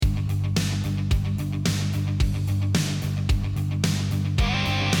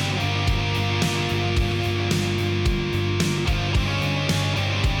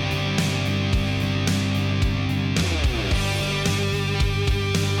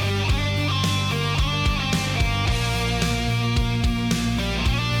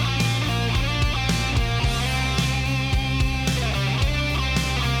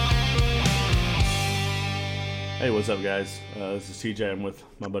what's up, guys? This is TJ. I'm with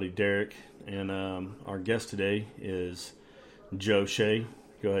my buddy Derek, and our guest today is Joe Shea.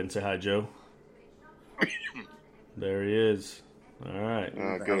 Go ahead and say hi, Joe. There he is. All right.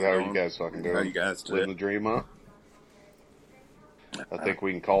 Good. How are you guys fucking doing? How you guys today? Living the dream, huh? I think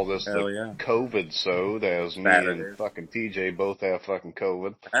we can call this the COVID-sode, as me and fucking TJ both have fucking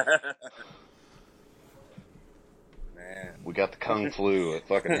COVID. Man. We got the Kung flu. It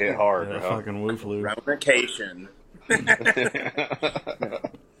fucking hit hard, yeah, huh? fucking Wu flu. Around vacation. You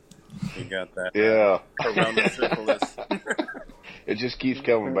got that. Yeah. Corona syphilis. It just keeps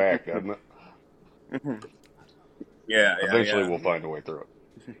coming back, doesn't it? Yeah. Eventually we'll find a way through it.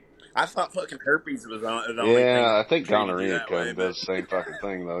 I thought fucking herpes was on. I think gonorrhea does the same fucking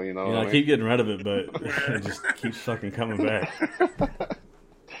thing, though. You know. Yeah, I keep getting rid of it, but it just keeps fucking coming back.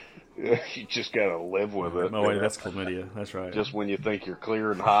 Yeah, you just gotta live with it. Oh wait, that's chlamydia. That's right. Just when you think you're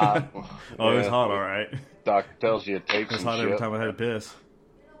clear and hot. It's hot, all right. Doctor tells you it takes It's some hot shit. every time I had to piss.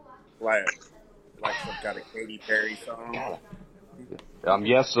 Like some kind of Katy Perry song. I'm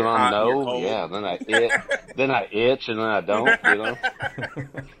yes and I'm no. Yeah, then I itch, and then I don't. You know.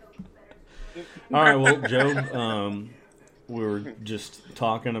 All right, well, Joe, we were just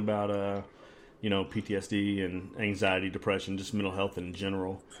talking about PTSD and anxiety, depression, just mental health in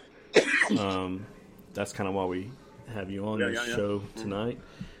general. That's kind of why we have you on this show tonight.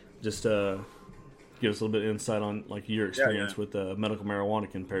 Just give us a little bit of insight on like your experience with medical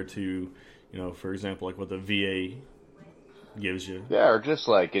marijuana compared to, for example, like what the VA gives you. Yeah, or just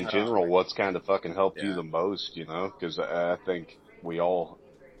like in general, what's kind of fucking helped you the most, Because I think we all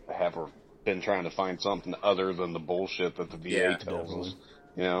have been trying to find something other than the bullshit that the VA tells us,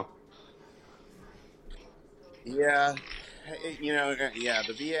 Yeah,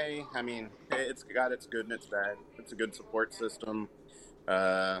 the VA, I mean, it's got its good and its bad. It's a good support system.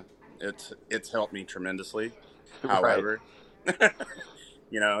 It's helped me tremendously. However,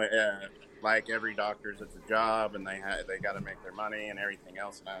 like every doctor's, it's a job, and they got to make their money and everything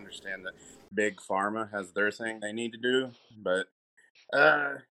else. And I understand that big pharma has their thing they need to do, but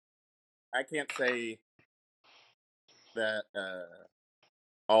I can't say that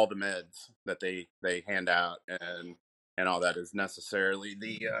all the meds that they hand out and all that is necessarily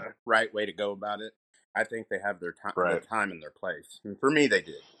the right way to go about it. I think they have their time and their place. And for me, they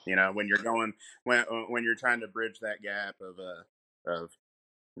did. When you're going when you're trying to bridge that gap of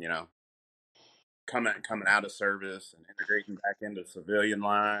coming out of service and integrating back into civilian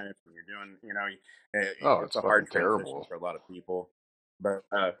life, and you're doing it's a hard transition for a lot of people. But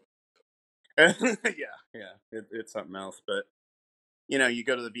it's something else. But you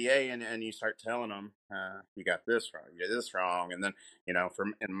go to the VA and you start telling them, you got this wrong, you got this wrong. And then, in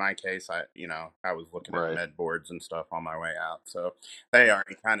my case, I was looking at med boards and stuff on my way out. So they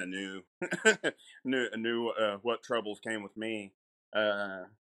already kind of knew what troubles came with me.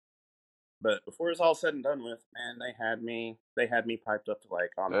 But before it's all said and done with, man, they had me piped up to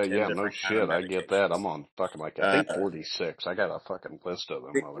like on 10 different no shit, I get that. I'm on fucking I think 46. I got a fucking list of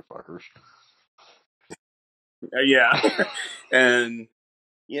them motherfuckers. And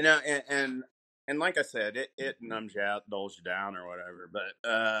and like I said, it numbs you out, dulls you down, or whatever. But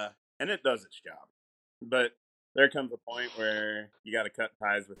and it does its job. But there comes a point where you got to cut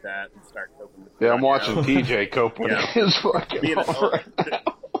ties with that and start coping with it. Yeah, I'm watching TJ cope with his fucking being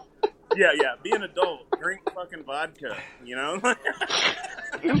be an adult, drink fucking vodka,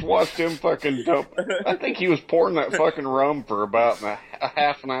 Just watched him fucking dope. I think he was pouring that fucking rum for about a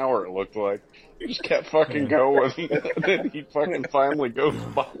half an hour, it looked like. He just kept fucking going. Then he fucking finally goes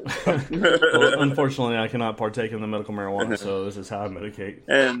by. Well, unfortunately, I cannot partake in the medical marijuana, so this is how I medicate.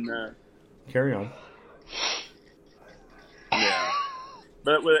 And carry on. Yeah.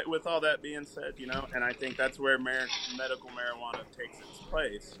 But with all that being said, and I think that's where medical marijuana takes its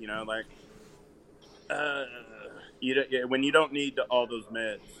place, when you don't need all those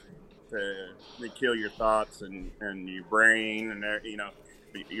meds to kill your thoughts and your brain and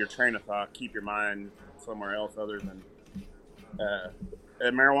your train of thought, keep your mind somewhere else other than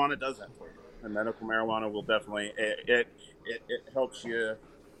and marijuana does that for you. And medical marijuana will definitely it helps you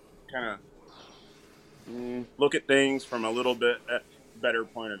kind of look at things from a little bit better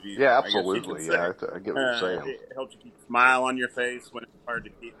point of view. Yeah, absolutely. I get what you're saying. It helps you keep a smile on your face when it's hard to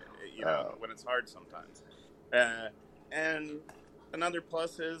keep, when it's hard sometimes. And another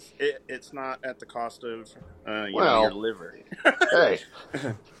plus is it's not at the cost of your liver. Hey,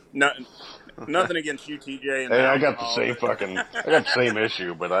 nothing against you, TJ. And hey, I got the same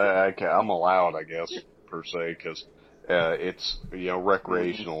issue, but I'm allowed, I guess, per se, because it's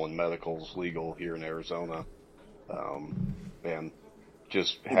recreational and medical's legal here in Arizona, and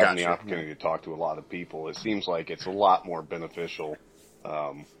just having the opportunity to talk to a lot of people, it seems like it's a lot more beneficial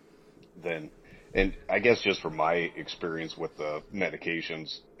than, and I guess just from my experience with the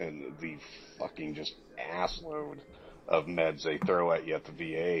medications and the fucking just ass load of meds they throw at you at the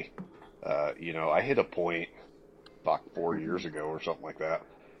VA. I hit a point, 4 years ago or something like that.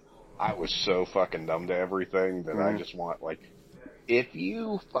 I was so fucking numb to everything that I just want, like, if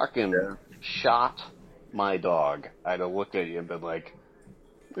you fucking shot my dog, I'd have looked at you and been like,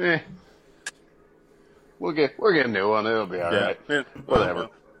 we'll get a new one. It'll be all right. Whatever.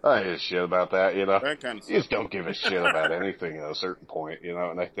 I give a shit about that, That kind of You just don't give a shit about anything at a certain point,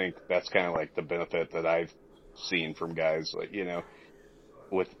 and I think that's kind of like the benefit that I've seen from guys, like,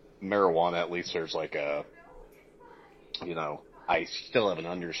 with marijuana, at least there's like I still have an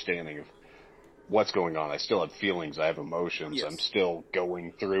understanding of what's going on. I still have feelings. I have emotions. Yes. I'm still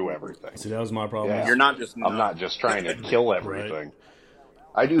going through everything. See, that was my problem. Yeah. You're not just I'm not just trying to kill everything. Right.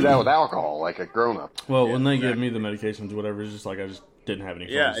 I do that with alcohol, like a grown-up. Well, when they give me the medications, whatever, it's just like I just didn't have any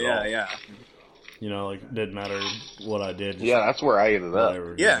feelings at all. Yeah. Like, it didn't matter what I did. That's where I ended up.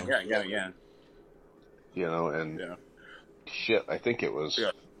 Whatever, And shit, I think it was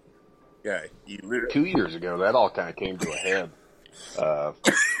 2 years ago that all kind of came to a head.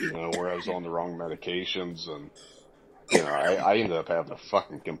 Where I was on the wrong medications, and I ended up having a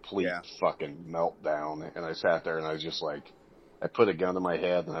fucking complete fucking meltdown, and I sat there and I was just like, I put a gun to my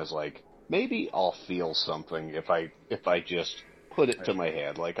head and I was like, maybe I'll feel something if I just put it to my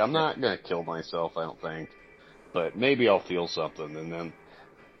head. Like, I'm not gonna kill myself, I don't think, but maybe I'll feel something. And then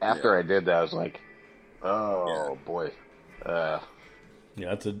after I did that, I was like, oh boy, I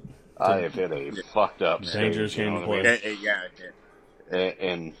have hit a fucked up dangerous game to play.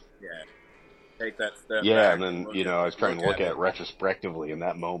 And take that step. Yeah, and then I was trying to look at it retrospectively in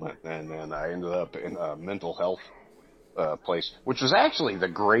that moment, and then I ended up in a mental health place, which was actually the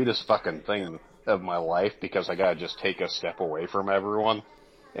greatest fucking thing of my life, because I gotta just take a step away from everyone,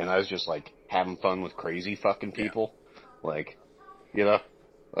 and I was just like having fun with crazy fucking people, like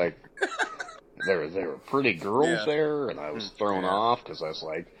like there were pretty girls there, and I was thrown off because I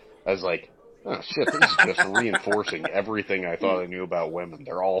was like, oh shit, this is just reinforcing everything I thought I knew about women.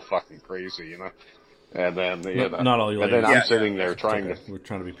 They're all fucking crazy, And then, not all you. And then I'm sitting there trying to. We're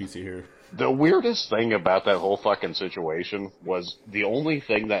trying to be PC here. The weirdest thing about that whole fucking situation was the only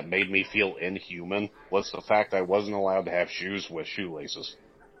thing that made me feel inhuman was the fact I wasn't allowed to have shoes with shoelaces.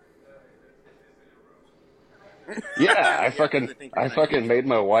 Yeah, I fucking made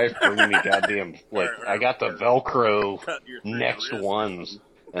my wife bring me goddamn, I got the Velcro next ones.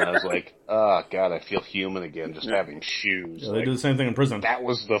 And I was like, oh, God, I feel human again just having shoes. Yeah, they do the same thing in prison. That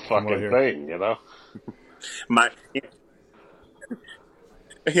was the fucking thing,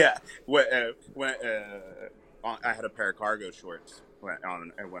 I had a pair of cargo shorts when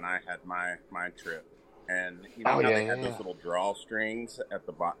I had my trip. And how they had those little drawstrings at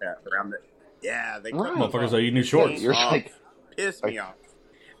the around the... Yeah, they cut motherfuckers like you new shorts. You're like... Pissed me off.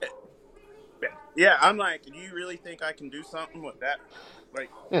 Yeah, I'm like, do you really think I can do something with that? Like,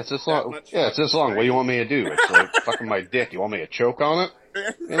 it's this long. It's this long. What do you want me to do? It's like fucking my dick. You want me to choke on it?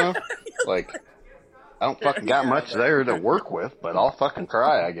 Like, I don't fucking got much there to work with, but I'll fucking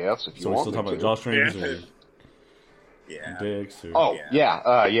try, I guess, if you want me to. So we're still talking about drawstrings or dicks? Or...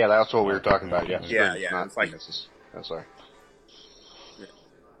 that's what we were talking about. Yeah, yeah. It's like penises. I'm sorry.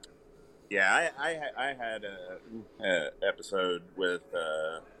 Yeah, I had a episode with.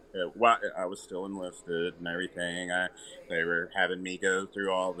 I was still enlisted and everything. They were having me go through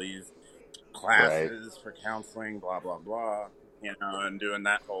all these classes for counseling, blah blah blah, and doing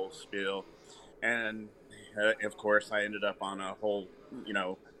that whole spiel. And of course, I ended up on a whole,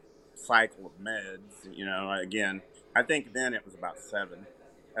 cycle of meds. Again, I think then it was about 7.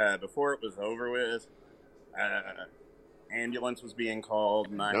 Before it was over with, ambulance was being called,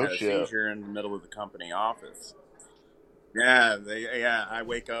 and I had a seizure in the middle of the company office. Yeah, I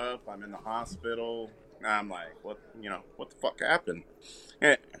wake up, I'm in the hospital, I'm like, what the fuck happened?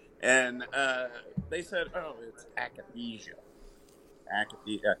 And they said, oh, it's akathisia. I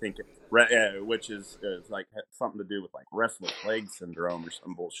think, which is like something to do with like restless leg syndrome or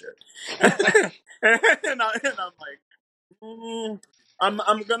some bullshit. and I'm like, I'm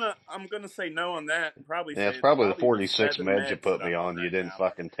gonna say no on that. And probably it's probably the 46 meds you put me on. You didn't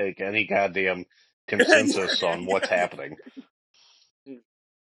fucking take any goddamn consensus on what's happening.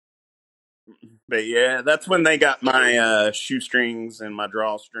 But yeah, that's when they got my shoestrings and my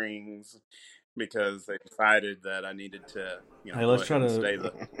drawstrings, because they decided that I needed to. Hey, let's try to stay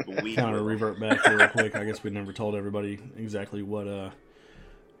the week. Kind of revert back here real quick. I guess we never told everybody exactly what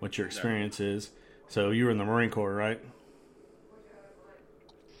your experience is. So you were in the Marine Corps, right?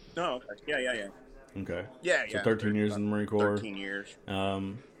 No, okay. Yeah. Okay. Yeah, So 13 years in the Marine Corps. 13 years.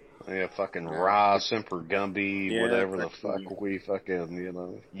 Yeah, fucking Ra, Semper Gumby, Yeah, whatever the fuck we fucking,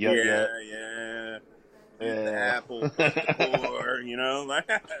 Yeah. Eat the Yeah. apple, fuck the core, like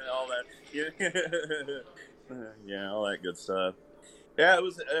all that. Yeah, all that good stuff. Yeah, it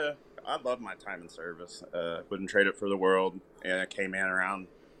was. I loved my time in service. Wouldn't trade it for the world. And I came in around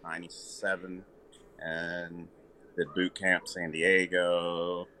 '97 and did boot camp San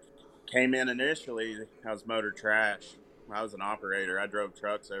Diego. Came in initially. I was motor trash. I was an operator. I drove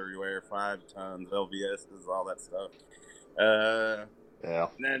trucks everywhere, 5 tons, LVSs, all that stuff. Yeah.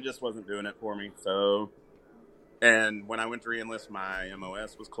 And it just wasn't doing it for me. So, and when I went to reenlist, my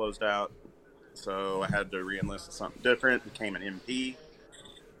MOS was closed out. So I had to reenlist to something different. Became an MP.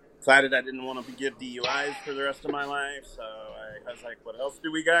 Decided I didn't want to give DUIs for the rest of my life. So I was like, what else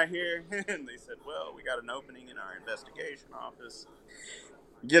do we got here? And they said, well, we got an opening in our investigation office.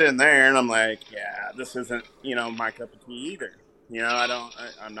 Get in there, and I'm like, yeah, this isn't, my cup of tea either.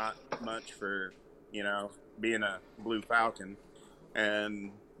 I'm not much for, being a Blue Falcon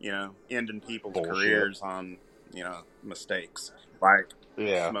and, ending people's careers on, mistakes. Like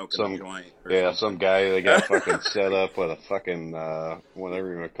smoking a joint or something. Some guy that got fucking set up with a fucking,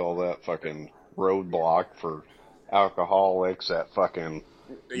 whatever you want to call that, fucking roadblock for alcoholics at fucking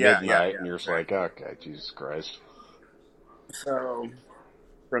midnight, and you're just like, okay, Jesus Christ. So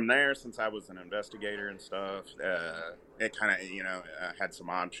from there, since I was an investigator and stuff, it kind of, had some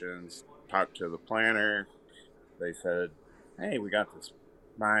options. Talked to the planner. They said, hey, we got this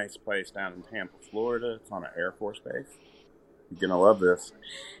nice place down in Tampa, Florida. It's on an Air Force base. You're going to love this.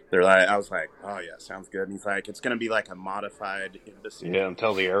 I was like, oh yeah, sounds good. And he's like, it's going to be like a modified embassy. Yeah, and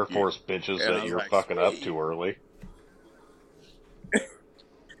tell the Air Force bitches that you're fucking up too early.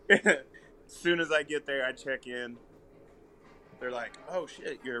 As soon as I get there, I check in. They're like, oh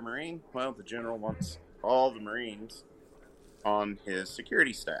shit, you're a Marine? Well, the general wants all the Marines on his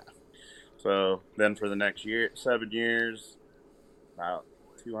security staff. So then for the next 7 years, about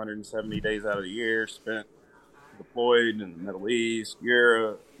 270 days out of the year spent deployed in the Middle East,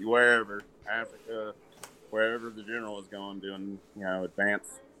 Europe, wherever, Africa, wherever the general was going, doing,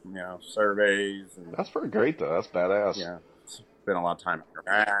 advanced, surveys. And that's pretty great, though. That's badass. Yeah. Spent a lot of time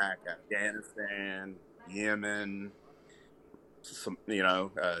in Iraq, Afghanistan, Yemen, some,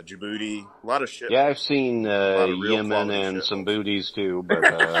 Djibouti, a lot of shit. Yeah, I've seen Yemen and some booties too,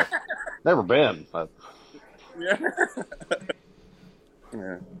 but never been. But. Yeah.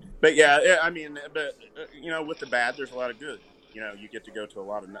 Yeah. But yeah, I mean, with the bad, there's a lot of good. You get to go to a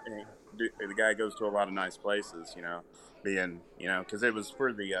lot of, the guy goes to a lot of nice places, being, because it was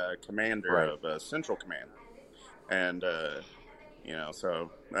for the commander of Central Command. And,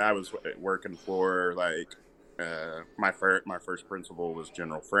 so I was working for, like, my first principal was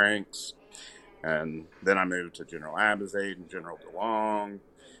General Franks. And then I moved to General Abizade and General DeLong.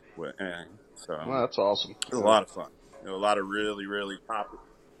 So, well, that's awesome. It was a lot of fun. A lot of really, really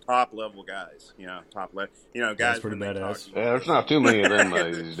top level guys. Guys. That's pretty badass. Yeah, there's not too many of them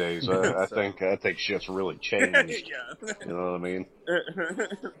these days. I think shit's really changed. Yeah. You know what I mean?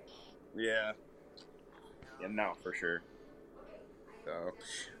 Yeah. Yeah, no, for sure. So,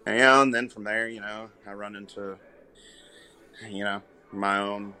 and then from there, I run into, my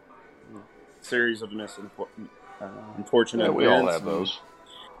own series of unfortunate events. We all have those.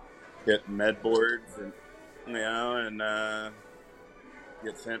 Get med boards and,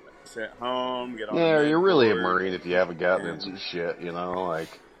 get sent home. Get on. Yeah, you're really a Marine if you haven't gotten in some shit,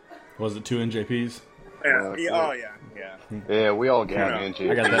 like. Was it 2 NJPs? Yeah. Yeah, we all got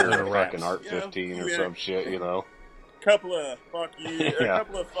NJPs. I got that or fucking Art 15 or some shit, Couple of fuck you, a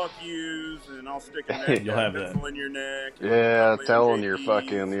couple of fuck yous, and I'll stick a neck You'll have that in your neck. Yeah, telling your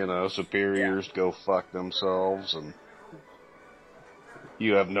fucking superiors to go fuck themselves, and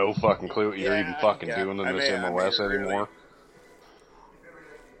you have no fucking clue what you're even fucking doing in this MOS anymore.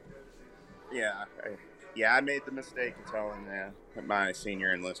 I made the mistake of telling my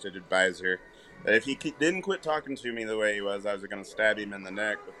senior enlisted advisor that if he didn't quit talking to me the way he was, I was going to stab him in the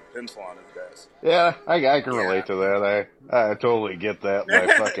neck with a pencil on his desk. Yeah, I can relate to that. I totally get that. My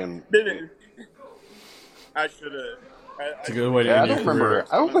fucking. I should have. It's a good way to end your career.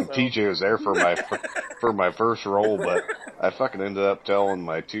 I don't think TJ was there for my first role, but I fucking ended up telling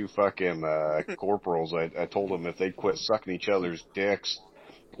my 2 fucking corporals. I told them if they'd quit sucking each other's dicks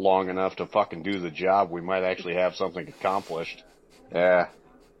long enough to fucking do the job, we might actually have something accomplished. Yeah.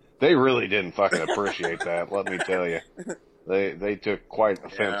 They really didn't fucking appreciate that, let me tell you. They took quite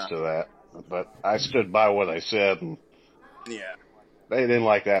offense to that. But I stood by what I said, and they didn't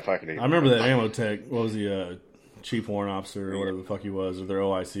like that fucking either. I remember that ammo tech, what was he, chief warrant officer or whatever the fuck he was, or their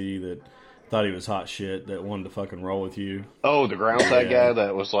OIC that thought he was hot shit that wanted to fucking roll with you. Oh, the groundside guy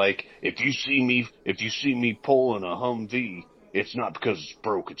that was like, if you see me pulling a Humvee, it's not because it's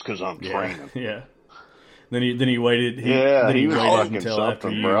broke, it's because I'm training. Yeah. Then he waited. He was waited until after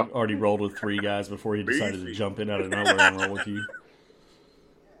you bro. already rolled with 3 guys before he decided to jump in out of nowhere and roll with you.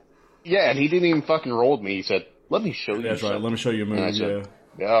 Yeah, and he didn't even fucking roll with me. He said, "Let me show you." That's right. Let me show you a move. I said,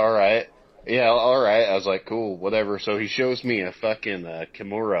 yeah, all right. Yeah, all right. I was like, cool, whatever. So he shows me a fucking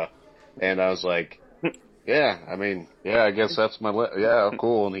Kimura, and I was like, yeah, I mean, yeah, I guess that's my yeah,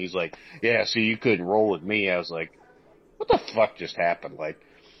 cool. And he's like, yeah, so you couldn't roll with me. I was like, what the fuck just happened? Like,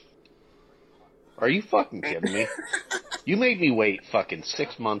 are you fucking kidding me? You made me wait fucking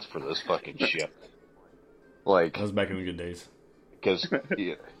 6 months for this fucking shit. Like, that was back in the good days. Because,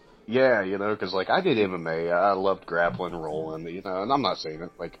 yeah, you know, because, like, I did MMA. I loved grappling, rolling, you know, and I'm not saying it,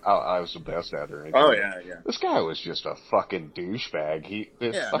 like, I was the best at it or anything. Oh, yeah. This guy was just a fucking douchebag.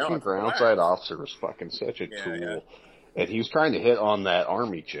 This fucking groundside officer was fucking such a tool. Yeah. And he was trying to hit on that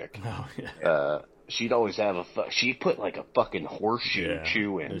army chick. Oh, yeah. She'd always have she put, like, a fucking horseshoe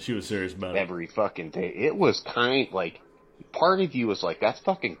chew in. Yeah, she was serious about every fucking day. It was like, part of you was like, that's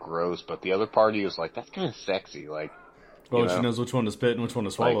fucking gross, but the other part of you was like, that's kind of sexy, like, well, she knows which one to spit and which one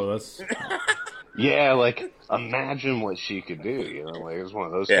to swallow. Like, that's yeah, like, imagine what she could do, you know, like, it was one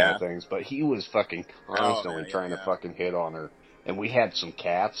of those kind of things, but he was fucking constantly trying to fucking hit on her, and we had some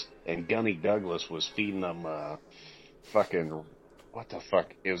cats, and Gunny Douglas was feeding them, fucking, what the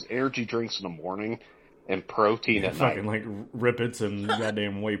fuck, it was energy drinks in the morning, and protein at fucking, night. Like, Rippets and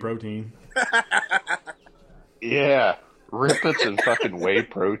goddamn whey protein. Yeah, Rippets and fucking whey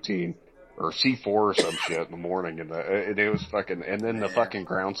protein. Or C4 or some shit in the morning, and it was fucking, and then the fucking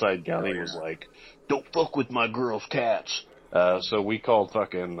groundside gunny was like, don't fuck with my girl's cats. So we called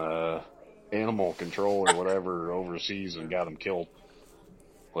fucking, animal control or whatever overseas and got him killed.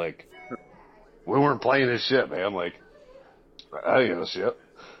 Like, we weren't playing this shit, man. Like, I didn't give a shit.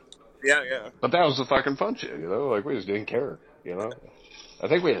 Yeah. But that was the fucking fun shit, you know? Like, we just didn't care, you know? I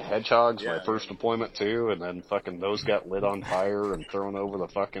think we had hedgehogs my first deployment too, and then fucking those got lit on fire and thrown over the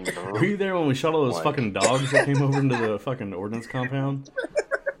fucking berm. Were you there when we shot all those fucking dogs that came over into the fucking ordnance compound?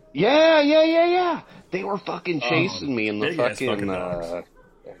 Yeah. They were fucking chasing me in the fucking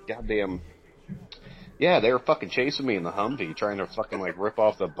goddamn. Yeah, they were fucking chasing me in the Humvee, trying to fucking like rip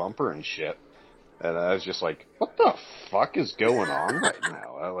off the bumper and shit. And I was just like, what the fuck is going on right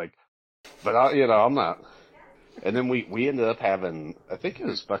now? I'm not. And then we ended up having, I think it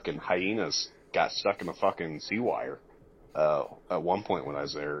was fucking hyenas got stuck in a fucking sea wire at one point when I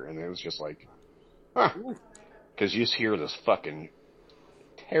was there, and it was just like, huh. Because you just hear this fucking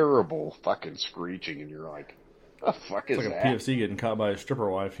terrible fucking screeching, and you're like, the fuck is that? It's like a PFC getting caught by a stripper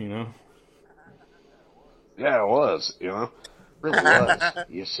wife, you know? Yeah, it was, you know? It really was.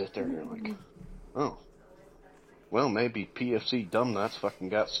 You sit there and you're like, oh. Well, maybe PFC dumb nuts fucking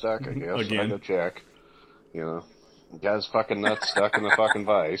got stuck, I guess. Again. I go check. You know, guy's fucking nuts stuck in the fucking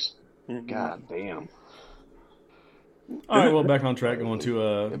vice. God damn. All right, well, back on track, going to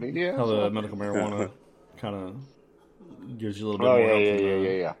how the medical marijuana kind of gives you a little bit more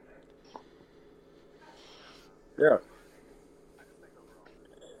help.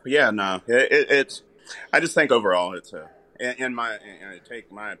 Yeah, no, it's. I just think overall, it's take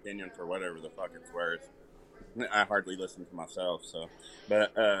my opinion for whatever the fuck it's worth. I hardly listen to myself, so,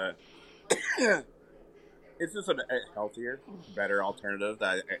 but it's just a healthier, better alternative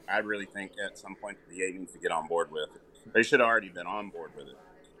that I really think at some point the VA needs to get on board with. They should have already been on board with it.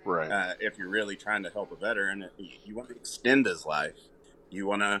 Right. If you're really trying to help a veteran, you want to extend his life. You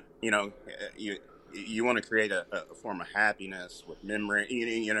want to, you want to create a form of happiness with memory.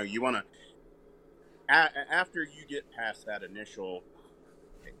 You want to, after you get past that initial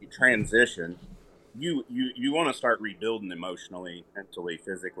transition, you want to start rebuilding emotionally, mentally,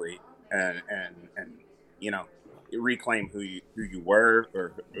 physically, and reclaim who you were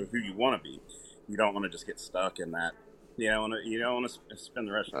or who you want to be. You don't want to just get stuck in that. You don't want to spend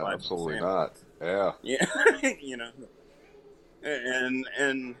the rest of your life. Absolutely not. Yeah.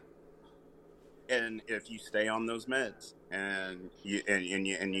 And if you stay on those meds and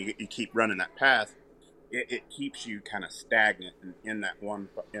you keep running that path, it keeps you kind of stagnant in that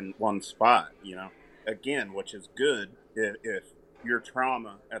one spot. Again, which is good if your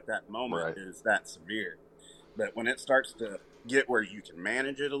trauma at that moment is that severe. But when it starts to get where you can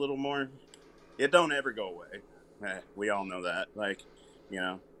manage it a little more, it don't ever go away. We all know that. Like,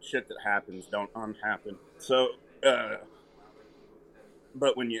 shit that happens don't unhappen. So,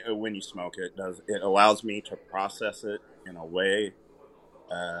 but when you smoke it allows me to process it in a way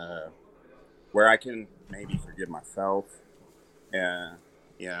where I can maybe forgive myself, and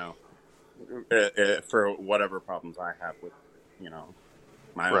you know, for whatever problems I have with,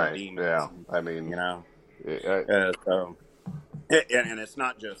 my own Right. demons. Yeah. I mean, You know, I, so. And it's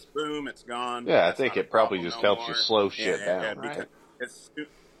not just boom, it's gone. yeah, I That's think not a it probably problem just no helps you more. slow shit down, Because right? it's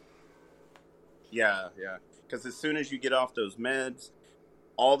yeah. Because as soon as you get off those meds,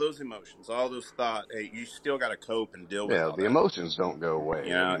 all those emotions, all those thoughts, hey, you still got to cope and deal with Yeah, all the that. emotions don't go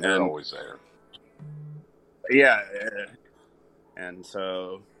away. I mean, they're And always there. yeah, and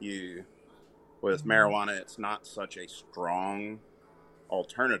so with marijuana, it's not such a strong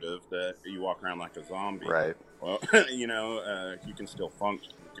alternative that you walk around like a zombie. Right. Well, you can still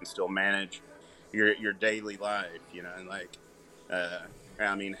function, you can still manage your daily life, and like,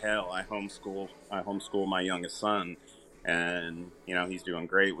 I mean, hell, I homeschool my youngest son, and he's doing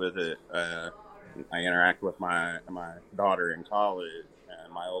great with it. I interact with my daughter in college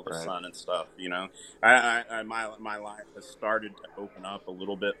and my oldest Right. son and stuff. My life has started to open up a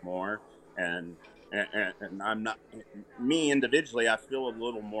little bit more, and and I'm not me individually. I feel a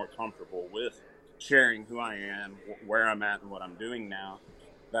little more comfortable with sharing who I am, where I'm at, and what I'm doing now.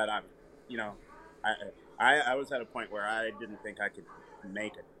 That I've, you know, I I was at a point where I didn't think I could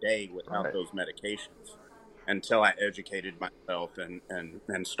make a day without Right. those medications until I educated myself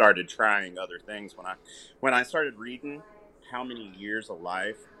and started trying other things. When I started reading how many years of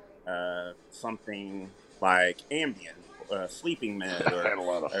life something like Ambien, sleeping med, I had a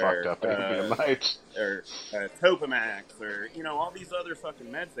lot of fucked or up Ambien nights. or Topamax, or all these other fucking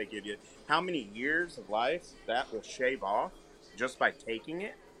meds they give you. How many years of life that will shave off just by taking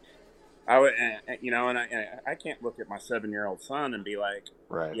it? I would, I can't look at my 7-year-old son and be like,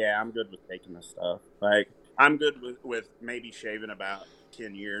 Right. yeah, I'm good with taking this stuff. Like, I'm good with maybe shaving about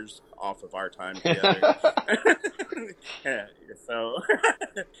 10 years off of our time together. Yeah, so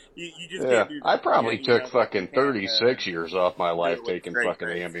you just Yeah, can't do I that. probably took You fucking can't 36 years off my do life it with a taking straight fucking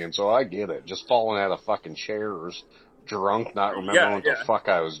face. Ambien, so I get it. Just falling out of fucking chairs, drunk, not remembering Yeah, what the fuck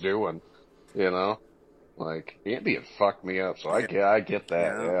I was doing, Like, Ambien fucked me up, so yeah, I get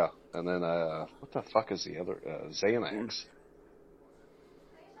that, yeah. yeah. And then, what the fuck is the other, Xanax?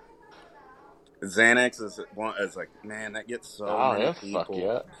 Xanax is like, man, that gets so Oh, many yeah, fuck people.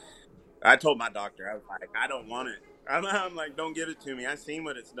 yeah. I told my doctor, I was like, I don't want it. I'm like, don't give it to me. I've seen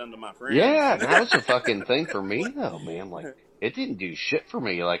what it's done to my friends. Yeah, that was the fucking thing for me, though, man. Like, it didn't do shit for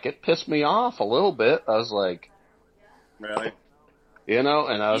me. Like, it pissed me off a little bit. I was like, Really? and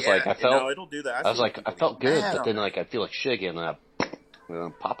I was like, Yeah, it'll do that. I've seen I people get felt good, mad but on then, it. like, I feel like shit again,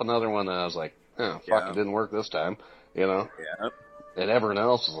 and pop another one, and I was like, oh, fuck, it Yeah, didn't work this time, you know? yeah, And everyone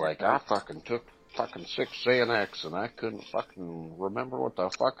else was like, yeah, I fucking took fucking 6 Xanax, and I couldn't fucking remember what the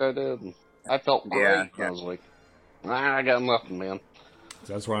fuck I did, and I felt yeah, great, and yeah. I was like, nah, I got nothing, man.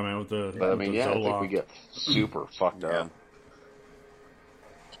 So that's where I'm at with But, I the mean, yeah, I think we Zoloft. get super fucked Yeah. up.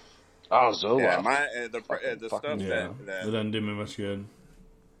 Oh, Yeah, Zoloft. my Fucking the fucking stuff Yeah, that it doesn't do me much good.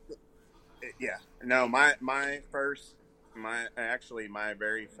 yeah, no, my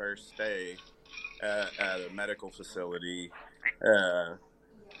very first stay at a medical facility uh,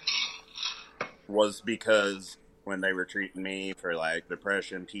 was because when they were treating me for like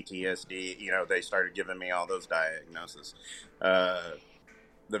depression, PTSD, they started giving me all those diagnoses. Uh,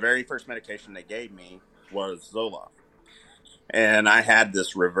 the very first medication they gave me was Zoloft, and I had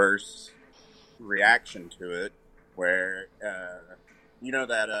this reverse reaction to it where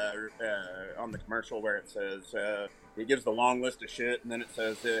that on the commercial where it says it gives the long list of shit, and then it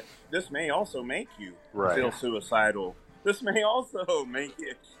says this may also make you Right. feel suicidal, this may also make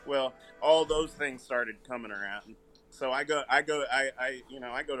you, well, all those things started coming around. So I go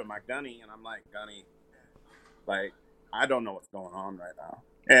to my gunny, and I'm like, Gunny, like, I don't know what's going on right now.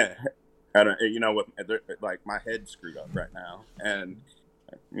 And I don't, what, like, my head's screwed up right now, and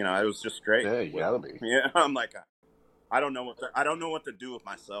I was just straight Yeah, you with gotta him. be. Yeah, I'm like, I don't know I don't know what to do with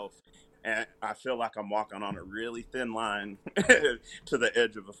myself, and I feel like I'm walking on a really thin line to the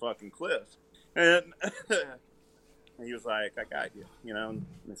edge of a fucking cliff. And he was like, I got you,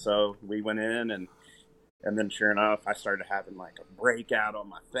 And so we went in, and then sure enough, I started having like a breakout on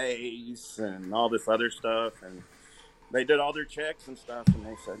my face and all this other stuff, and they did all their checks and stuff, and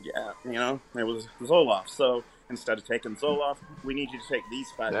they said, yeah, it was Zoloft. So instead of taking Zoloft, we need you to take these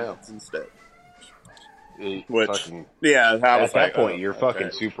 5 Yeah. meds instead. It Which, fucking, yeah, I was at that like, point, oh, you're okay.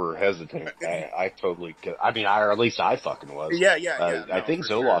 fucking super hesitant. I totally, or at least I fucking was. Yeah, I no, think for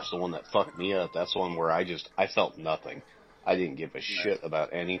sure. Zoloft's the one that fucked me up. That's the one where I felt nothing. I didn't give a Yeah, shit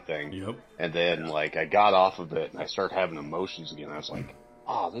about anything. Yep. And then, yeah, like, I got off of it and I started having emotions again. I was like,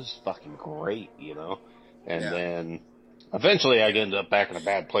 oh, this is fucking great, And yeah, then Eventually, I ended up back in a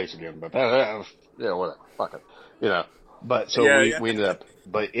bad place again, but yeah, whatever, fuck it, you know. But so we ended up,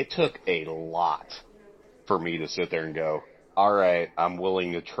 but it took a lot for me to sit there and go, all right, I'm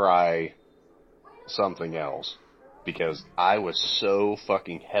willing to try something else, because I was so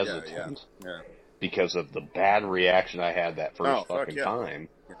fucking hesitant because of the bad reaction I had that first fucking time.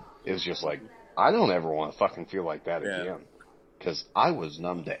 It was just like, I don't ever want to fucking feel like that again, because I was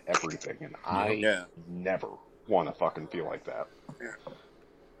numb to everything, and I never want to fucking feel like that.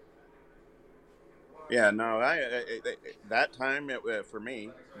 Yeah, no, that time for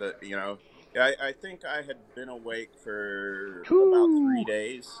me, I think I had been awake for about 3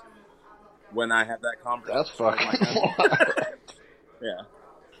 days when I had that conversation. That's fucking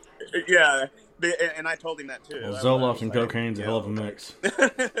yeah, and I told him that too. Well, Zoloft and cocaine's a hell of a mix.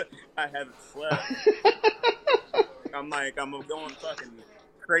 I haven't slept. I'm going fucking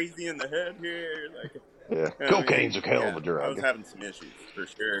crazy in the head here. Like, cocaine's a hell of a drug. I was having some issues for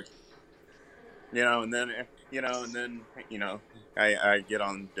sure. And then I get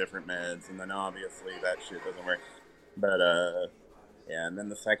on different meds, and then obviously that shit doesn't work. But and then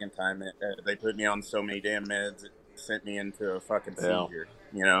the second time they put me on so many damn meds, it sent me into a fucking seizure.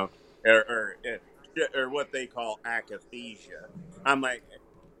 Or what they call akathisia. I'm like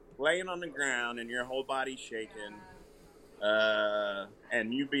laying on the ground, and your whole body's shaking.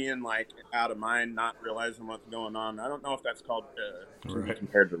 And you being like out of mind, not realizing what's going on. I don't know if that's called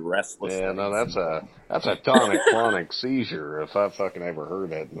compared to restless. Yeah, no, that's a tonic-clonic seizure if I've fucking ever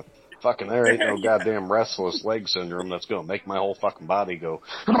heard it. Fucking there ain't no goddamn restless leg syndrome that's gonna make my whole fucking body go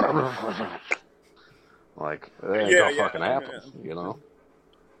like it ain't gonna fucking happen, you know?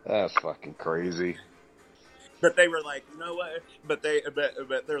 That's fucking crazy. But they were like, you know what? But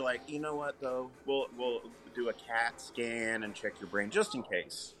they're like, you know what though? We'll do a CAT scan and check your brain just in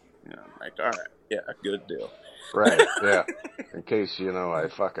case. I'm like, all right, yeah, good deal. Right, yeah. In case I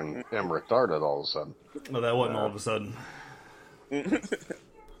fucking am retarded all of a sudden. No, that wasn't all of a sudden.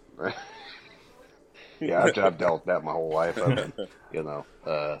 Yeah, I've dealt with that my whole life. I've been,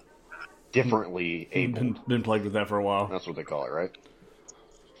 differently able. Been plagued with that for a while. That's what they call it, right?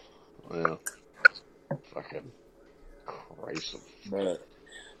 Yeah. Fucking Christ.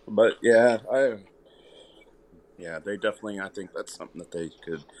 But yeah, they definitely. I think that's something that they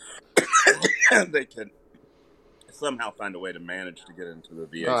could somehow find a way to manage to get into the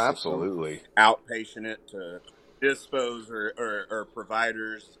VA system. Absolutely. Outpatient it to dispos or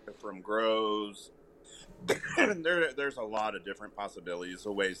providers from grows. There's a lot of different possibilities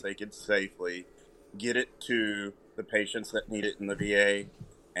of ways they could safely get it to the patients that need it in the VA.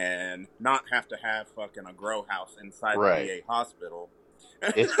 And not have to have fucking a grow house inside the VA hospital.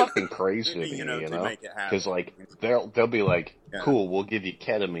 It's fucking crazy to me, to make it happen. Because like they'll be like, cool, we'll give you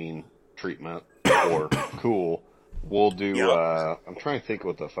ketamine treatment, or cool, we'll do. I'm trying to think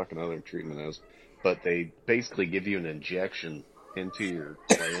what the fucking other treatment is, but they basically give you an injection into your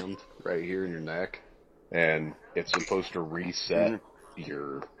gland right here in your neck, and it's supposed to reset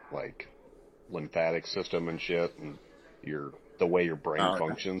your like lymphatic system and shit, and the way your brain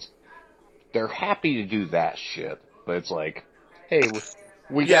functions. They're happy to do that shit, but it's like, hey,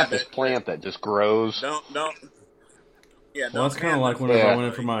 we got this plant that just grows. Don't. Yeah, well, that's kind of like whenever I went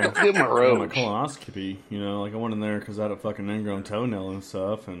in for my colonoscopy. Like I went in there because I had a fucking ingrown toenail and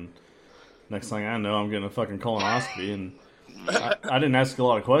stuff, and next thing I know, I'm getting a fucking colonoscopy, and I didn't ask a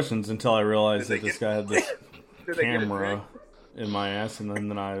lot of questions until I realized that this guy had this camera in my ass, and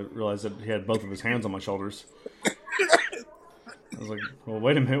then I realized that he had both of his hands on my shoulders. I was like, well,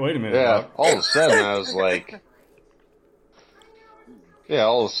 wait a minute. Yeah, all of a sudden I was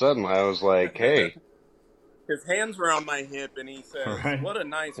like, hey. His hands were on my hip, and he says, what a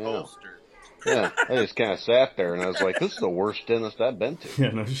nice holster. Yeah, I just kind of sat there, and I was like, this is the worst dentist I've been to. Yeah,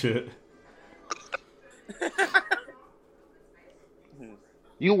 no shit.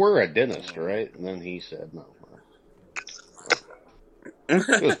 You were a dentist, right? And then he said, no.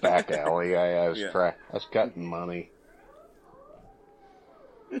 It was back alley. I was cutting money.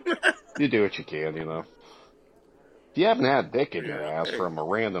 You do what you can, If you haven't had a dick in your ass from a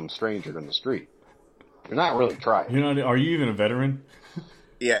random stranger in the street, you're not really trying. Are you even a veteran?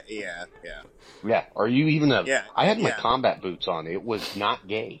 Yeah. Yeah, are you even a... Yeah, I had my combat boots on. It was not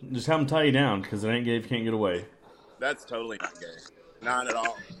gay. Just have them tie you down, because it ain't gay if you can't get away. That's totally not gay. Not at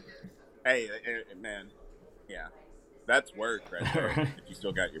all. Hey, man. Yeah. That's work right there, if you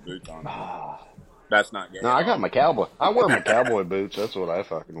still got your boots on. That's not gay. No, I got my cowboy. I wear my cowboy boots. That's what I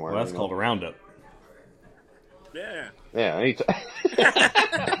fucking wear. Well, that's called a roundup. Yeah. Yeah.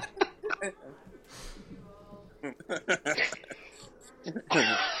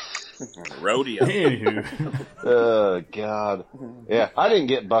 Rodeo. Anywho. Oh, God. Yeah, I didn't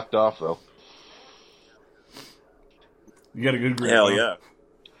get bucked off, though. You got a good grip, Hell huh? yeah.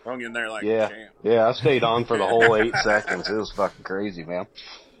 Hung in there like a champ. Yeah, I stayed on for the whole 8 seconds. It was fucking crazy, man.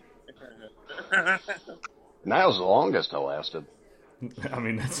 And that was the longest I lasted. I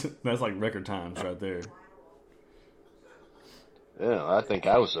mean, that's like record times right there. Yeah, I think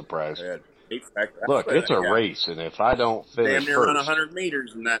I was surprised. Look, it's a race, and if I don't finish damn near first, run 100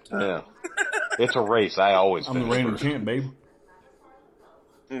 meters in that time. Yeah, it's a race. I always I'm the finish reigning first. champ, babe.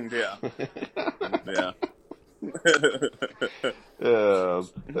 Yeah. Yeah.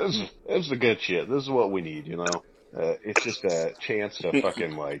 This is the good shit. This is what we need, you know. It's just a chance to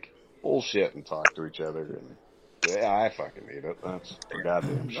fucking like bullshit and talk to each other, and yeah, I fucking need it. That's for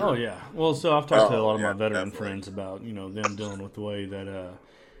goddamn sure. Oh yeah. Well, so I've talked to a lot of my veteran definitely. friends about them dealing with the way that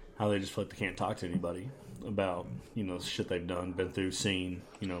how they just feel like they can't talk to anybody about shit they've done, been through, seen,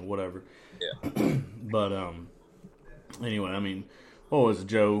 whatever. Yeah. But anyway, I mean, what was it,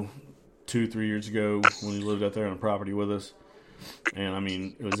 Joe? 2-3 years ago when he lived out there on a property with us, and I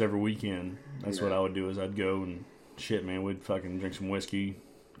mean it was every weekend. That's what I would do is I'd go and shit, man. We'd fucking drink some whiskey,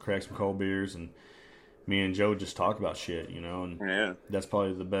 crack some cold beers, and me and Joe would just talk about shit, and that's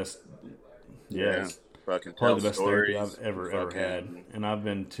probably the best. Yeah, fucking probably the best therapy stories. I've ever had, and I've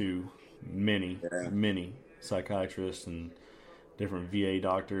been to many psychiatrists and different VA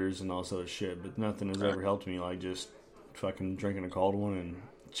doctors and all this other shit, but nothing has ever helped me like just fucking drinking a cold one and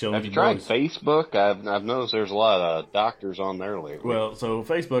chilling. Have you tried Facebook? I've noticed there's a lot of doctors on there lately. Well, so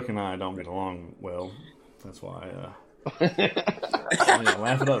Facebook and I don't get along well. That's why.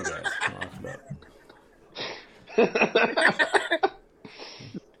 Laugh it up, guys. Laugh it up.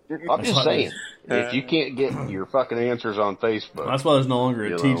 I'm just saying, if you can't get your fucking answers on Facebook, that's why there's no longer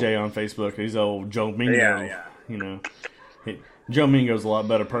a TJ on Facebook. He's old Joe Mingo. Joe Mingo's a lot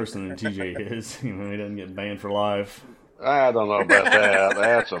better person than TJ is. He doesn't get banned for life. I don't know about that.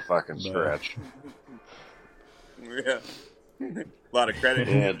 That's a fucking stretch. Yeah. A lot of credit.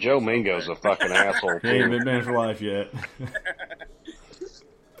 Yeah, Joe Mingo's a fucking asshole, too. He ain't been banned for life yet.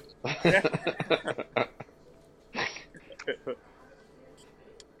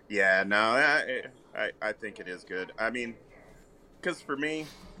 Yeah, no, I think it is good. I mean, because for me,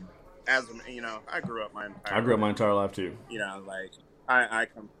 as I grew up my entire life too. Like I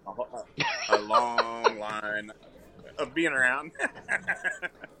come from a long line of being around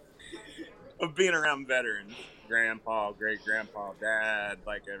veterans, grandpa, great grandpa, dad,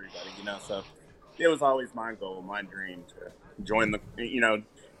 like everybody, so it was always my goal, my dream to join the,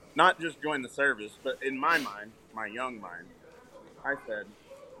 not just join the service, but in my mind, my young mind, I said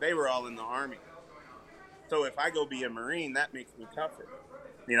they were all in the Army. So if I go be a Marine, that makes me tougher.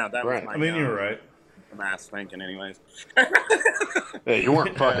 That was my you're right. Mass thinking anyways. Yeah, you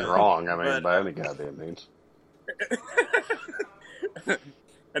weren't fucking wrong, by any goddamn means.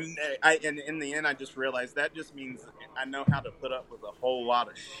 And in the end, I just realized that just means I know how to put up with a whole lot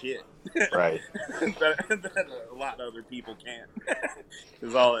of shit. Right. that a lot of other people can't.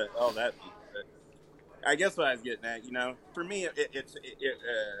 Is all that. I guess what I was getting at, for me,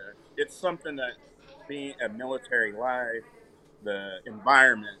 it's something that being a military life, the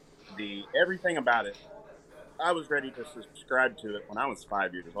environment, everything about it, I was ready to subscribe to it when I was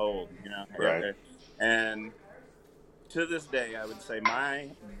 5 years old, Right. And to this day, I would say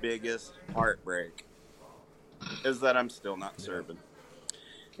my biggest heartbreak is that I'm still not serving.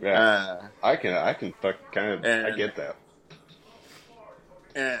 Yeah, I can I get that.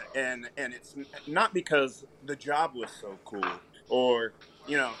 And it's not because the job was so cool or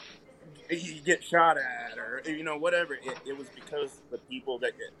you get shot at or whatever. It was because the people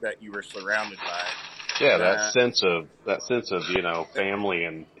that you were surrounded by. Yeah, that sense of family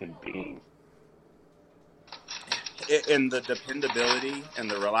and being. And the dependability and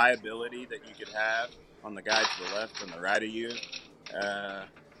the reliability that you could have on the guy to the left and the right of you.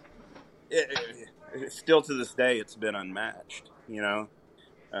 Still to this day, it's been unmatched.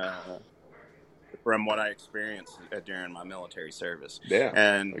 From what I experienced during my military service. Yeah,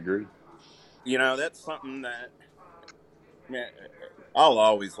 and agreed. That's something that I'll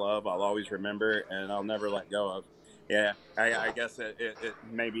always love, I'll always remember, and I'll never let go of. Yeah, I guess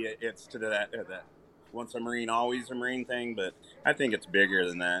maybe it's to that once a Marine, always a Marine thing, but I think it's bigger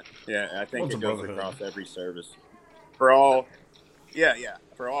than that. Yeah, I think it goes across every service. For all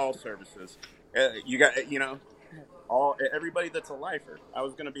services. You got, everybody that's a lifer. I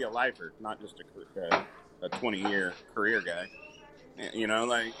was going to be a lifer, not just a 20-year career guy.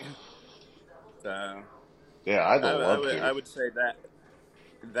 Yeah, I'd love to. I would say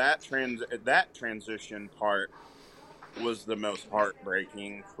that transition part was the most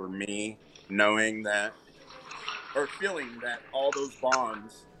heartbreaking for me, knowing that, or feeling that all those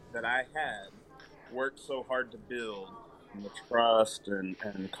bonds that I had worked so hard to build, and the trust and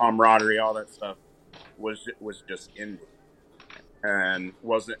camaraderie, all that stuff, was just ending, and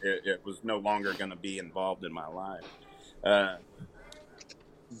it was no longer going to be involved in my life. Uh,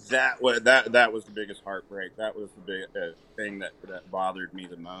 that was the biggest heartbreak. That was the big thing that bothered me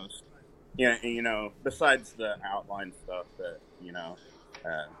the most. Yeah, and, besides the outline stuff that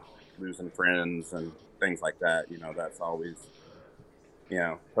losing friends and things like that, that's always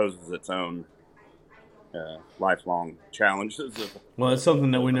poses its own lifelong challenges. Well, it's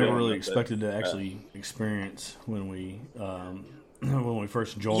something that we never really with it. expected to actually experience when we when we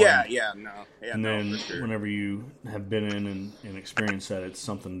first joined. And then for sure. whenever you have been in and experienced that, it's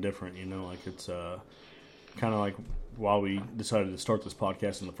something different. Like it's kind of like why we decided to start this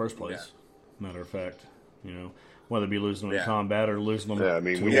podcast in the first place. Yeah. Matter of fact, whether it be losing them in combat or losing them to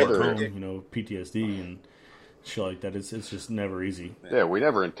we work never, home, PTSD and shit like that. It's just never easy. Yeah, we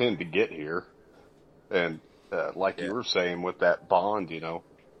never intend to get here. And like you were saying with that bond,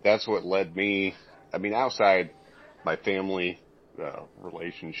 that's what led me. I mean, outside my family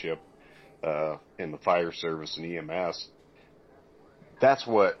relationship in the fire service and EMS, that's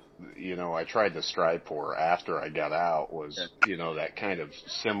what, I tried to strive for after I got out was, that kind of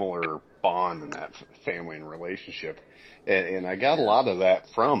similar bond and that family and relationship. And I got a lot of that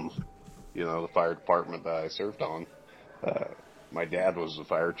from, the fire department that I served on. My dad was the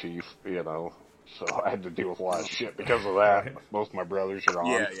fire chief, so I had to deal with a lot of shit because of that. Most of my brothers are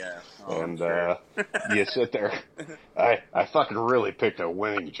on. Oh, and sure. You sit there. I fucking really picked a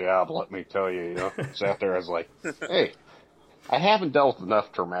winning job, let me tell you. Sat there, I was like, hey, I haven't dealt with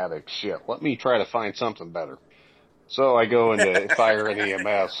enough traumatic shit. Let me try to find something better. So I go into fire and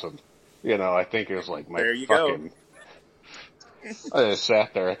EMS, and I think it was like my there you fucking. Go. I just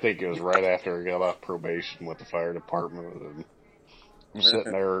sat there. I think it was right after I got off probation with the fire department, and I'm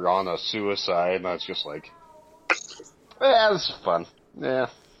sitting there on a suicide, and I was just like, this is fun. Yeah,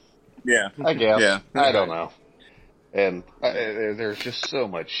 I guess. Yeah. I don't know. And there's just so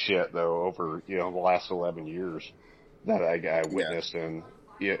much shit though over the last 11 years that I witnessed, and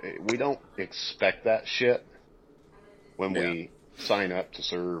we don't expect that shit when we sign up to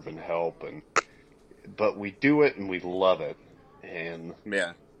serve and help, but we do it and we love it, and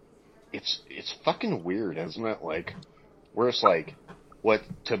it's fucking weird, isn't it? Like, where it's like, what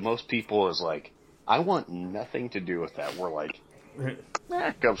to most people is like, I want nothing to do with that. We're like,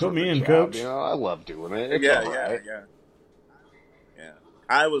 put me in, job, coach. I love doing it. It's all right. Yeah.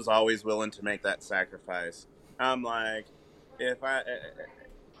 I was always willing to make that sacrifice. I'm like, if I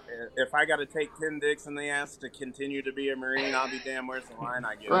got to take 10 dicks in the ass to continue to be a Marine, I'll be damn. Where's the line?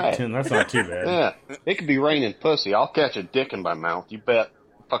 I get right. 10, that's not too bad. Yeah, it could be raining pussy. I'll catch a dick in my mouth. You bet.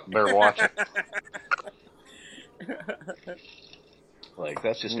 Fucking better watch it. Like,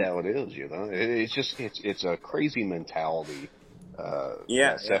 that's just how it is, It's just, it's a crazy mentality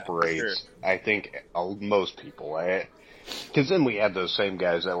that separates, sure. I think, most people. Because then we had those same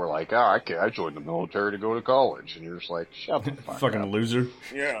guys that were like, I joined the military to go to college. And you're just like, shut the fuck fucking up. loser.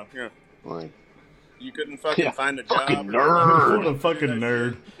 Yeah. Like, you couldn't fucking find a fucking job. nerd. What a fucking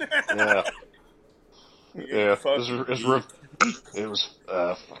nerd. Yeah. It was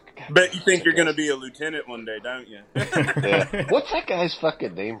Bet you think you're going to be a lieutenant one day, don't you? Yeah. What's that guy's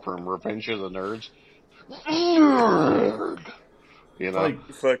fucking name from Revenge of the Nerds? Nerd.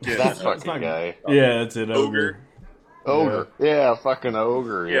 That fucking guy. Yeah, it's an ogre. Ogre. Yeah, fucking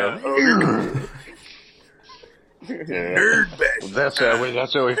ogre. Yeah. Ogre. Nerd bash.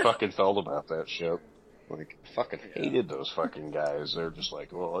 That's how we fucking felt about that shit. Like, fucking hated those fucking guys. They're just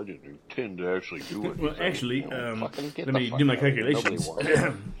like, well, I didn't intend to actually do it. Well, actually, let me do my calculations.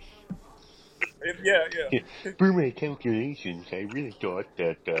 Yeah. For my calculations, I really thought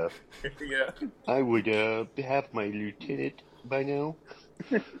that I would have my lieutenant by now.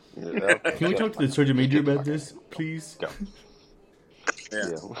 Okay, can we talk to the Sergeant Major about this, please? Go.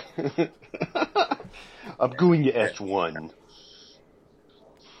 Yeah. I'm going to S1.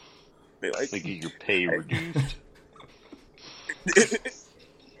 Like, to get your pay reduced.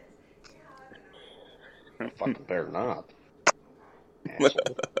 Fucking better not.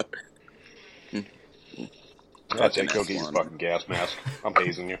 Asshole. That's it. Go get your fucking gas mask. I'm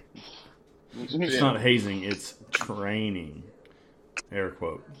hazing you. It's not hazing. It's training. Air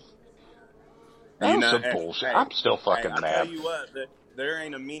quote. That's some bullshit. I'm still fucking mad. I'll tell you what. There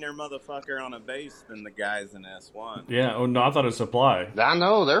ain't a meaner motherfucker on a base than the guys in S1. Yeah, oh no, I thought it was supply. I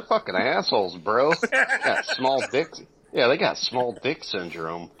know, they're fucking assholes, bro. Got small dicks. Yeah, they got small dick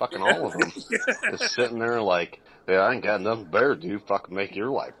syndrome. Fucking all of them. Just sitting there like, Yeah, I ain't got nothing better to do. Fucking make your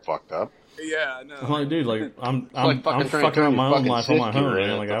life fucked up. Yeah, I know. I'm like, dude, like I'm like I'm trying to fucking throw up your my own fucking life on my sister own, in man.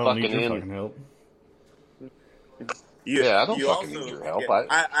 at Like the I don't need fucking your end. fucking help. Yeah, I don't you fucking also, need your help.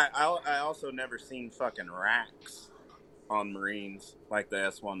 yeah, I also never seen fucking racks on Marines like the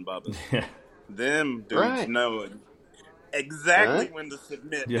S1 Bubbas. Yeah, Them dudes Right. know exactly when to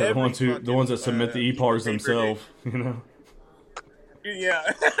submit. yeah, Every the ones that submit the EPARs PKK brigade. themselves, you know. Yeah.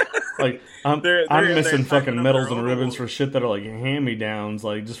 Like they're I'm in there missing typing fucking up their medals and own ribbons for awards. shit that are like hand me downs,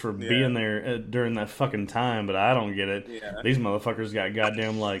 like just for being Yeah. there during that fucking time. But I don't get it. Yeah. These motherfuckers got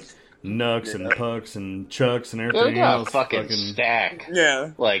goddamn like Nucks and Yeah. Pucks and Chucks and Yeah, they everything got else. a fucking stack.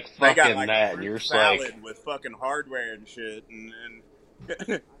 Yeah. Like They got fucking like that, a and you're fruit just salad like, with fucking hardware and shit, and because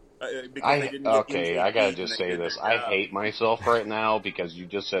they didn't get I gotta NJP and just they say did this. their I job. hate myself right now because you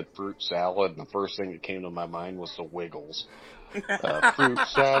just said fruit salad, and the first thing that came to my mind was the Wiggles. Fruit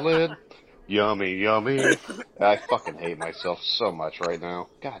salad, yummy, yummy. I fucking hate myself so much right now.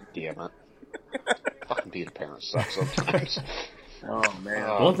 God damn it. Fucking being a parent sucks sometimes. Oh man.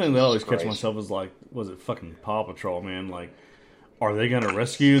 The one thing that I always Jesus catch Christ. myself is like, was it fucking Paw Patrol, man? Like, are they gonna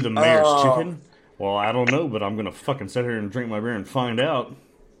rescue the mayor's chicken? Well, I don't know, but I'm gonna fucking sit here and drink my beer and find out.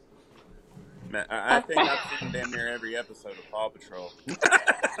 Man, I think I've seen damn near every episode of Paw Patrol.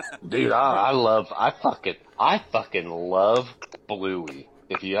 Dude, I fucking love Bluey.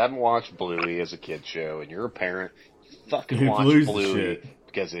 If you haven't watched Bluey as a kid show and you're a parent, fucking Dude, watch Bluey's the Bluey shit.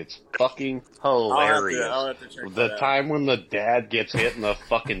 because it's fucking I'll hilarious. have to check The that out. time when the dad gets hit in the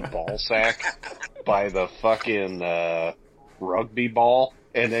fucking ball sack by the fucking rugby ball,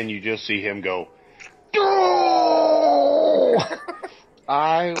 and then you just see him go, "Go!"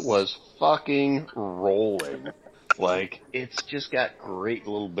 I was fucking rolling. Like, it's just got great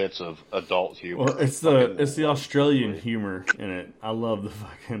little bits of adult humor. Well, it's the Australian humor in it. I love the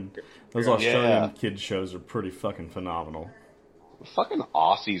fucking those Australian kid shows are pretty fucking phenomenal. Fucking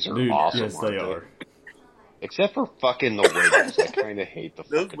Aussies are Dude, awesome, yes, they are. Except for fucking the Wiggles. I kind of hate the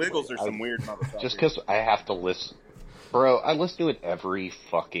Those fucking Wiggles are some weird motherfuckers. Just because I have to listen. Bro, I listen to it every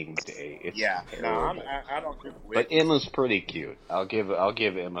fucking day. It's terrible. I don't do Wiggles. But Emma's pretty cute. I'll give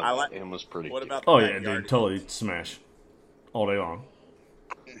Emma. Emma's pretty What cute. about Oh yeah, dude, totally smash all day long.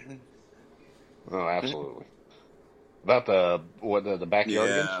 Oh, absolutely. About the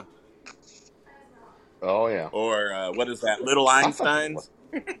backyardigans? Yeah. Oh yeah. Or what is that? Little Einsteins?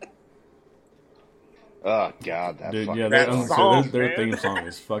 Oh god, that Dude, fucking yeah, their theme song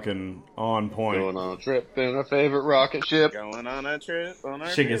is fucking on point. Going on a trip in our favorite rocket ship. Going on a trip on our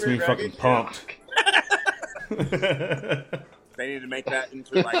Shit gets me fucking pumped. They need to make that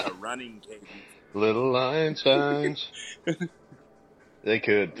into like a running cadence. Little Einsteins. They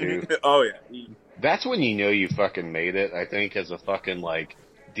could too. Oh yeah. That's when you know you fucking made it, I think, as a fucking like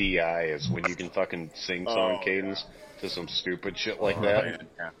DI is when you can fucking sing song cadence to some stupid shit like that.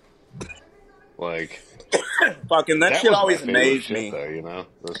 Yeah. Like fucking that shit was always my favorite amazed shit, me. though, you know?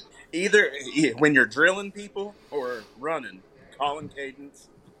 Either when you're drilling people or running, calling cadence,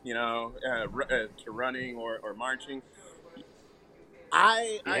 you know, running or marching.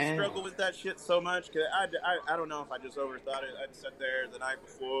 I struggle with that shit so much because I don't know if I just overthought it. I'd sit there the night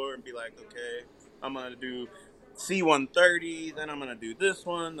before and be like, okay, I'm gonna do C-130, then I'm gonna do this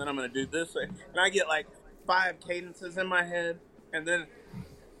one, then I'm gonna do this one, and I get like 5 cadences in my head, and then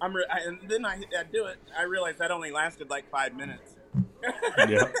I do it. I realize that only lasted like 5 minutes.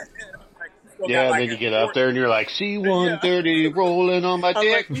 Yeah. Then you get up there and you're like, C-130 rolling on my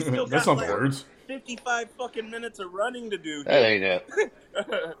dick. Like, That's not the words. 55 fucking minutes of running to do. That ain't it.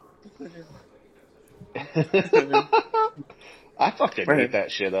 I fucking hate that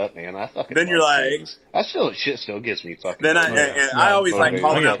shit up, man. I fucking then you're like, things. Shit still gets me fucking. Then I always like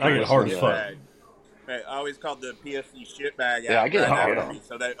calling out. I get hard as fuck. I always called the PFC shitbag. Yeah, I get hard on.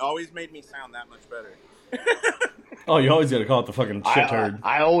 So that always made me sound that much better. Oh, you always got to call it the fucking shit turd.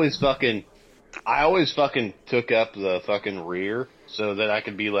 I always fucking took up the fucking rear so that I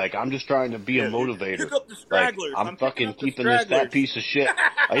could be like, I'm just trying to be a motivator. Pick up the Like, stragglers. I'm fucking keeping this fat piece of shit.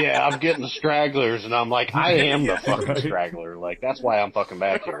 Yeah, I'm getting the stragglers, and I'm like, I am the fucking straggler. Like, that's why I'm fucking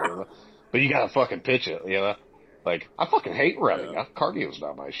back here. You know? But you gotta fucking pitch it, you know? Like, I fucking hate running. Cardio's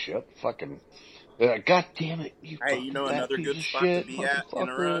not my shit. Fucking, God damn it. You know another good spot to be at in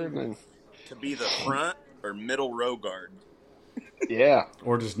a run? To be the front or middle row guard. Yeah.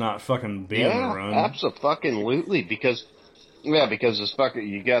 Or just not fucking be in the run. Absolutely, because this fucking,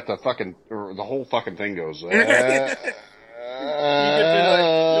 you got the fucking, or the whole fucking thing goes. The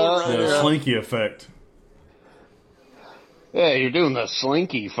slinky effect. Yeah, you're doing the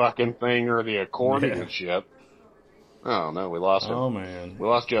slinky fucking thing or the accordion shit. Oh no, we lost him. Oh man, we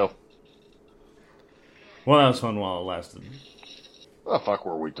lost Joe. Well, that was fun while it lasted. What the fuck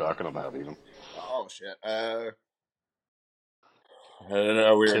were we talking about even? Oh shit. I don't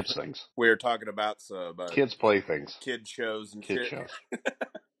know. Kids things. We were talking about some Kids play things. kid shows and Kid shit. shows.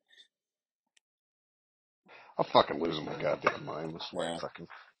 I'm fucking losing my goddamn mind. This way I fucking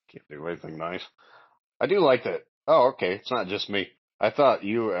can't do anything nice. I do like that. Oh, okay. It's not just me. I thought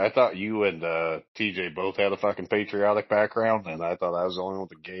you and TJ both had a fucking patriotic background, and I thought I was the only one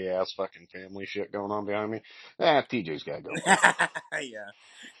with the gay ass fucking family shit going on behind me. TJ's gotta go. Yeah.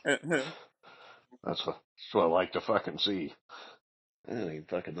 That's what I like to fucking see. I don't even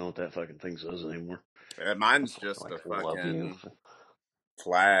fucking know what that fucking thing says anymore. Mine's just a love you. fucking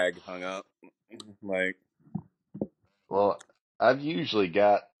flag hung up. Like, Well, I've usually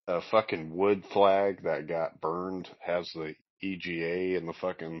got a fucking wood flag that got burned, has the EGA and the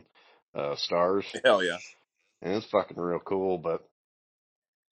fucking stars, hell yeah. and it's fucking real cool, but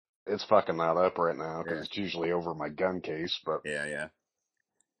it's fucking not up right now because Yeah. it's usually over my gun case, but Yeah.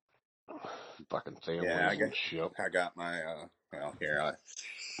 fucking families and shit. I got my, well, here,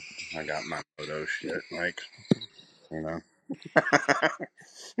 I got my photo shit, like, you know.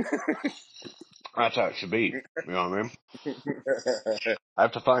 That's how it should be. You know what I mean? I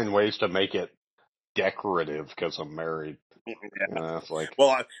have to find ways to make it decorative because I'm married. Yeah. You know, it's like,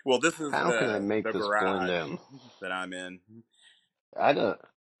 well, this is how can I make the this blend garage in? that I'm in. I don't.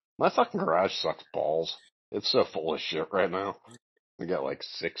 My fucking garage sucks balls. It's so full of shit right now. We got like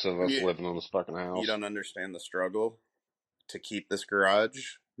 6 of us living in this fucking house. You don't understand the struggle to keep this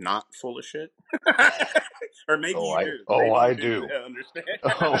garage not full of shit. Or maybe you do. Maybe I you do. Understand.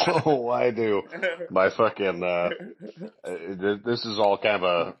 I do. My fucking this is all kind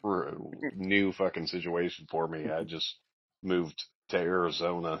of a new fucking situation for me. I just moved to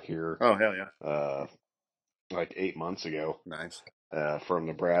Arizona here. Oh hell yeah. Like 8 months ago. Nice. From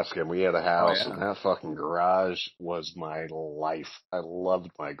Nebraska, and we had a house, and that fucking garage was my life. I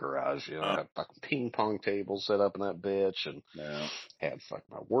loved my garage. You know, I had fucking ping pong tables set up in that bitch, and had fucking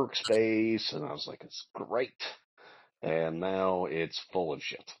my workspace, and I was like, it's great. And now it's full of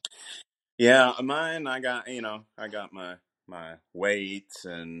shit. Yeah, mine. I got my weights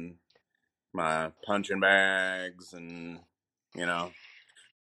and my punching bags and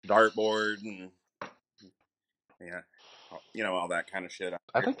dartboard and all that kind of shit.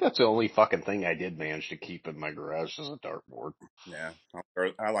 I think that's the only fucking thing I did manage to keep in my garage is a dartboard. Yeah,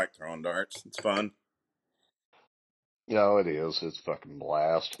 I like throwing darts. It's fun. No, it is. It's fucking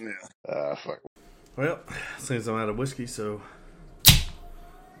blast. Yeah. Fuck. Well, since I'm out of whiskey, so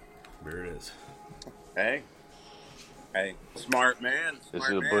here it is. Hey, smart man. Is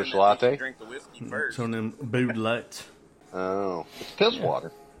it a Bush latte? Drink the whiskey first. Some of them Bud Light. Oh, it's piss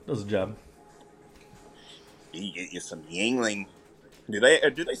water. Does the job. You get you some Yingling. Do they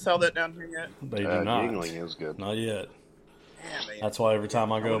sell that down here yet? They do not. Yingling is good. Not yet. Man, that's why every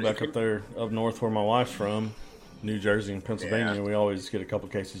time I go back up there, up north where my wife's from, New Jersey and Pennsylvania, we always get a couple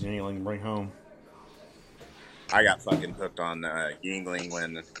cases of Yingling to bring home. I got fucking hooked on Yingling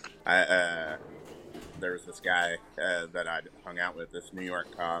when there was this guy that I hung out with, this New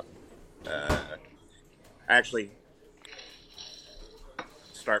York cop. Actually,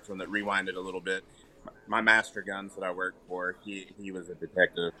 start from the rewind it a little bit. My master guns that I worked for, he was a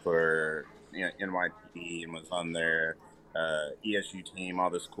detective for NYPD and was on their ESU team, all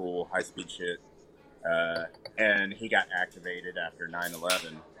this cool high speed shit. And he got activated after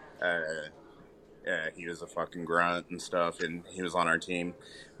 9/11. He was a fucking grunt and stuff, and he was on our team.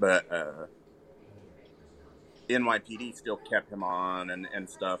 But NYPD still kept him on and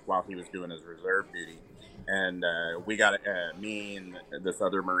stuff while he was doing his reserve duty. And we got me and this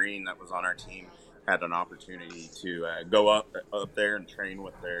other Marine that was on our team had an opportunity to go up there and train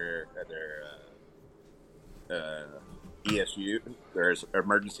with their ESU, their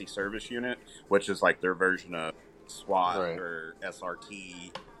emergency service unit, which is like their version of SWAT or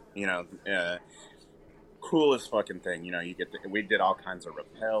SRT. Coolest fucking thing. We did all kinds of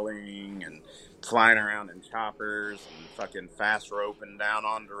rappelling and flying around in choppers and fucking fast roping down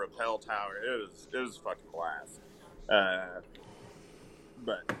on the rappel tower. It was a fucking blast.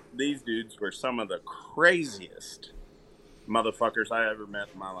 But these dudes were some of the craziest motherfuckers I ever met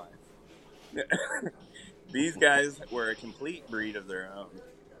in my life. These guys were a complete breed of their own.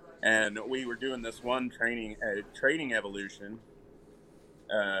 And we were doing this one training evolution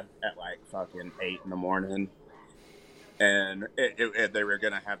at like fucking 8 in the morning. And they were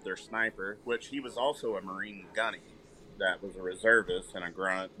going to have their sniper, which he was also a Marine gunny. That was a reservist and a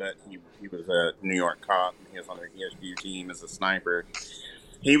grunt, but he was a New York cop, and he was on their ESU team as a sniper.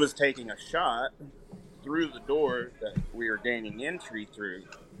 He was taking a shot through the door that we were gaining entry through.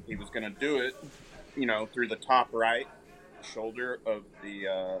 He was going to do it, through the top right shoulder of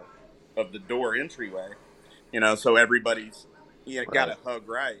the door entryway. So everybody's got to hug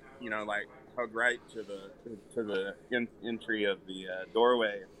right. Like hug right to the entry of the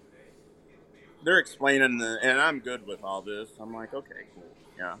doorway. They're explaining and I'm good with all this. I'm like, okay, cool,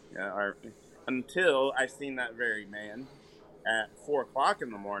 yeah. Until I seen that very man at 4:00 in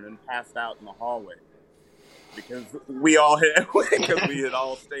the morning, passed out in the hallway because we had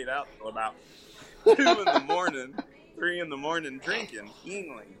all stayed out till about 2 in the morning, 3 in the morning drinking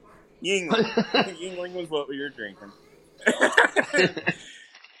Yingling. Yingling was what we were drinking.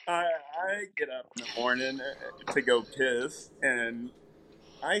 I get up in the morning to go piss, and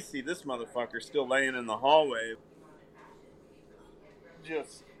I see this motherfucker still laying in the hallway,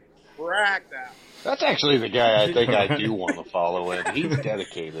 just cracked out. That's actually the guy I think I do want to follow in. He's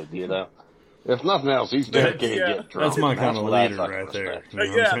dedicated, If nothing else, he's dedicated to get drunk. That's my kind of leader right there.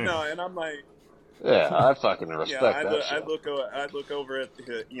 And I'm like, yeah, I fucking respect that. I look over at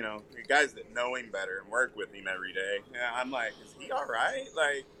the guys that know him better and work with him every day. Yeah, I'm like, is he all right?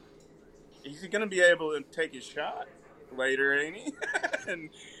 Like, is he gonna be able to take his shot later? Ain't he? And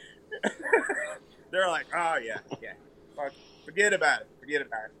they're like, oh yeah, forget about it.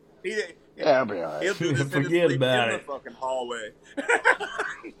 I'll be all right. He'll do this forget about in it. the fucking hallway.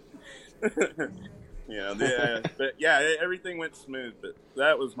 But everything went smooth. But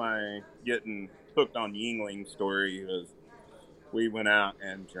that was my getting hooked on Yingling story. Was we went out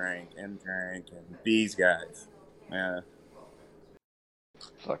and drank, and these guys,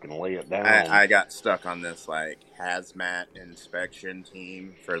 fucking lay it down. I got stuck on this like hazmat inspection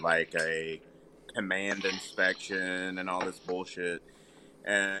team for like a command inspection and all this bullshit.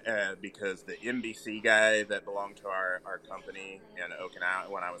 Because the NBC guy that belonged to our company in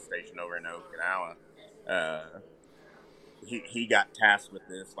Okinawa, when I was stationed over in Okinawa, he got tasked with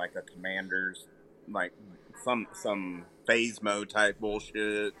this, like a commander's, like some phase mode type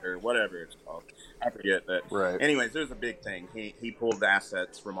bullshit or whatever it's called. I forget that. Right. Anyways, there's a big thing. He pulled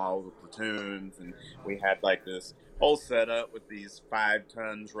assets from all the platoons, and we had like this whole setup with these 5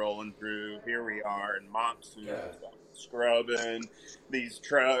 tons rolling through. Here we are in mop suits, scrubbing these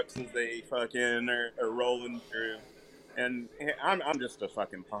trucks as they fucking are rolling through. And I'm just a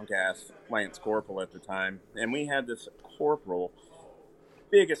fucking punk ass Lance Corporal at the time, and we had this corporal,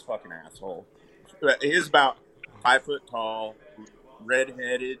 biggest fucking asshole. He's about 5 foot tall,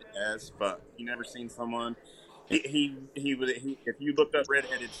 redheaded as fuck. You never seen someone? He if you looked up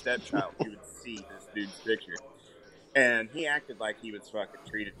redheaded stepchild, you would see this dude's picture. And he acted like he was fucking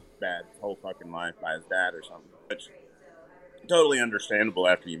treated bad his whole fucking life by his dad or something, which totally understandable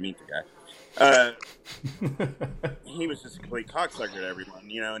after you meet the guy. He was just a complete cocksucker to everyone,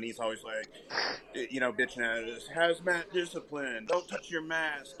 and he's always like, bitching at us, hazmat discipline, don't touch your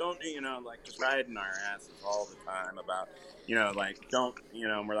mask, don't, like just riding our asses all the time about, like, don't,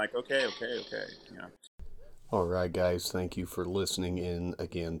 and we're like, okay. All right, guys, thank you for listening in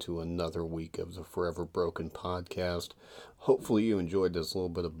again to another week of the Forever Broken podcast. Hopefully you enjoyed this little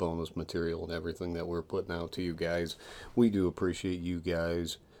bit of bonus material and everything that we're putting out to you guys. We do appreciate you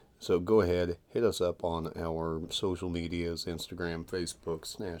guys. So go ahead, hit us up on our social medias, Instagram, Facebook,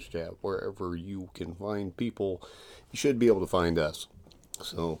 Snapchat, wherever you can find people. You should be able to find us.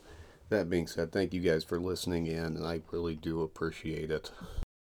 So that being said, thank you guys for listening in, and I really do appreciate it.